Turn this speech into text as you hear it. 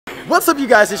What's up, you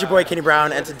guys? It's your boy Kenny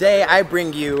Brown, and today I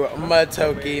bring you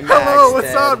Motoki Maxted. Hello,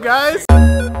 what's up, guys?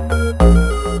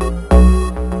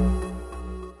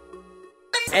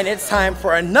 And it's time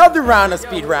for another round of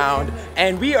speed round,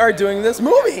 and we are doing this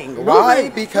moving. Why?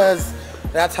 Because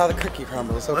that's how the cookie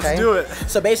crumbles, okay? Let's do it.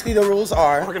 So basically the rules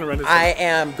are, We're gonna run this I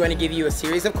am going to give you a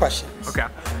series of questions. Okay.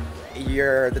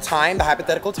 The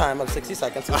hypothetical time of 60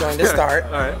 seconds is going to start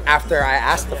after I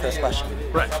ask the first question.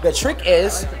 Right. The trick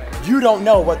is, you don't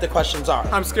know what the questions are.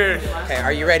 I'm scared. Okay,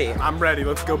 are you ready? I'm ready.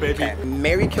 Let's go, baby. Okay.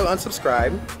 Marry, kill,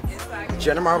 unsubscribe.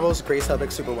 Jenna Marbles, Grace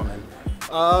Helbig, Superwoman.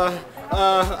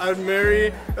 I'd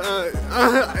marry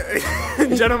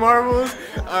Jenna Marbles.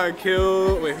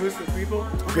 Kill. Wait, who's the people?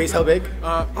 Grace Helbig.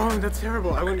 Oh, that's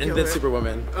terrible. I wouldn't kill her. And then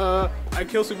Superwoman. I'd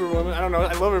kill Superwoman. I don't know.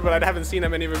 I love her, but I haven't seen that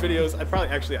many of her videos.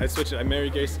 I'd switch it. I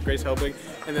marry Grace Helbig,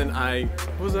 and then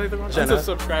what was the other one? Jenna.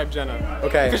 Unsubscribe Jenna.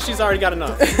 Okay. Because she's already got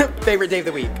enough. Favorite day of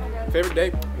the week. Favorite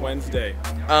day? Wednesday.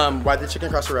 Why did the chicken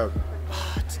cross the road?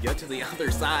 To get to the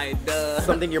other side.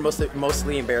 Something you're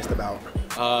mostly embarrassed about.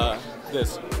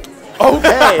 This.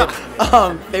 Okay.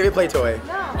 Favorite play toy.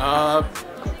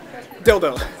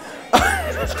 Dildo.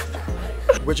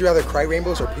 Would you rather cry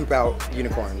rainbows or poop out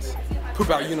unicorns? Poop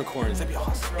out unicorns. That'd be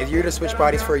awesome. If you were to switch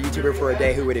bodies for a YouTuber for a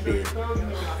day, who would it be?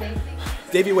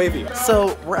 Davey Wavy.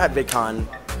 So we're at VidCon,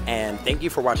 and thank you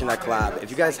for watching that collab.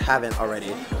 If you guys haven't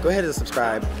already, go ahead and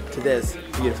subscribe to this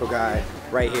beautiful guy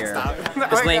right here.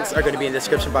 His links are going to be in the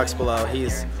description box below.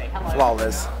 He's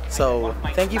flawless. So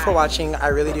thank you for watching. I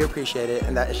really do appreciate it,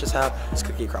 and that is just how this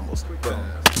cookie crumbles. Boom.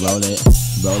 Roll it,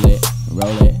 roll it,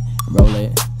 roll it, roll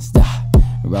it, stop.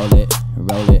 Roll it,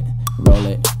 roll it, roll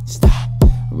it, stop.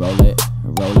 Roll it,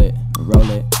 roll it,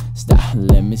 roll it, stop.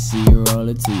 Let me see you roll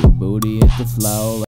it to your booty at the floor.